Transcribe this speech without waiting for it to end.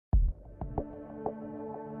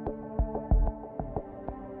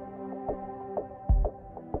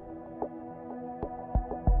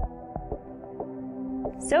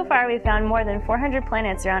So far, we've found more than 400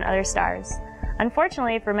 planets around other stars.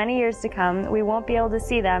 Unfortunately, for many years to come, we won't be able to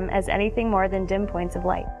see them as anything more than dim points of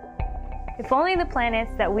light. If only the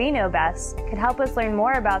planets that we know best could help us learn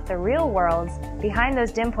more about the real worlds behind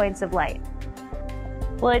those dim points of light.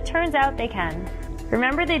 Well, it turns out they can.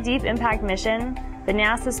 Remember the Deep Impact mission, the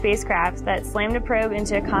NASA spacecraft that slammed a probe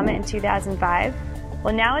into a comet in 2005?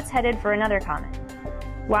 Well, now it's headed for another comet.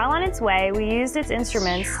 While on its way, we used its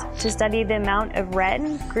instruments to study the amount of red,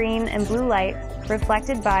 green, and blue light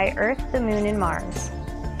reflected by Earth, the Moon, and Mars.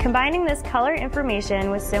 Combining this color information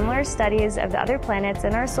with similar studies of the other planets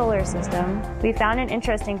in our solar system, we found an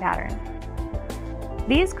interesting pattern.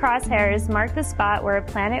 These crosshairs mark the spot where a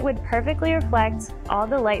planet would perfectly reflect all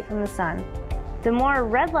the light from the sun. The more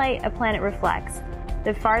red light a planet reflects,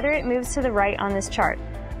 the farther it moves to the right on this chart.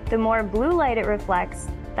 The more blue light it reflects,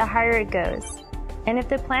 the higher it goes. And if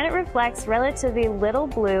the planet reflects relatively little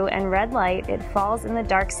blue and red light, it falls in the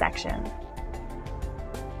dark section.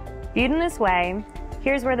 Viewed in this way,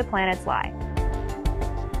 here's where the planets lie.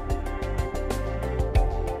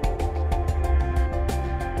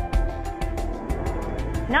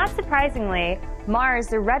 Not surprisingly, Mars,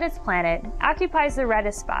 the reddest planet, occupies the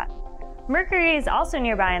reddest spot. Mercury is also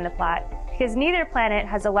nearby in the plot because neither planet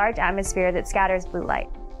has a large atmosphere that scatters blue light.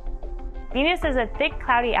 Venus has a thick,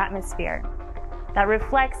 cloudy atmosphere that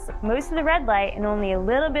reflects most of the red light and only a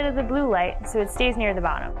little bit of the blue light, so it stays near the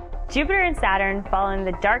bottom. Jupiter and Saturn fall in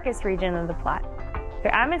the darkest region of the plot.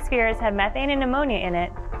 Their atmospheres have methane and ammonia in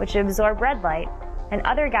it, which absorb red light, and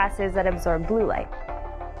other gases that absorb blue light.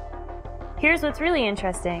 Here's what's really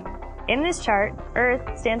interesting. In this chart,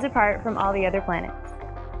 Earth stands apart from all the other planets.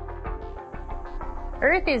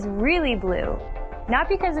 Earth is really blue, not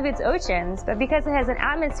because of its oceans, but because it has an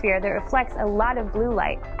atmosphere that reflects a lot of blue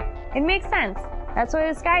light. It makes sense. That's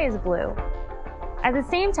why the sky is blue. At the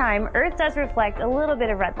same time, Earth does reflect a little bit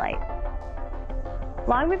of red light.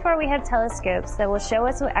 Long before we have telescopes that will show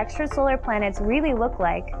us what extrasolar planets really look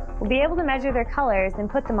like, we'll be able to measure their colors and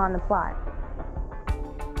put them on the plot.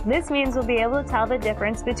 This means we'll be able to tell the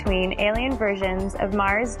difference between alien versions of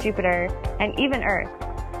Mars, Jupiter, and even Earth.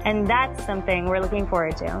 And that's something we're looking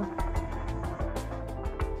forward to.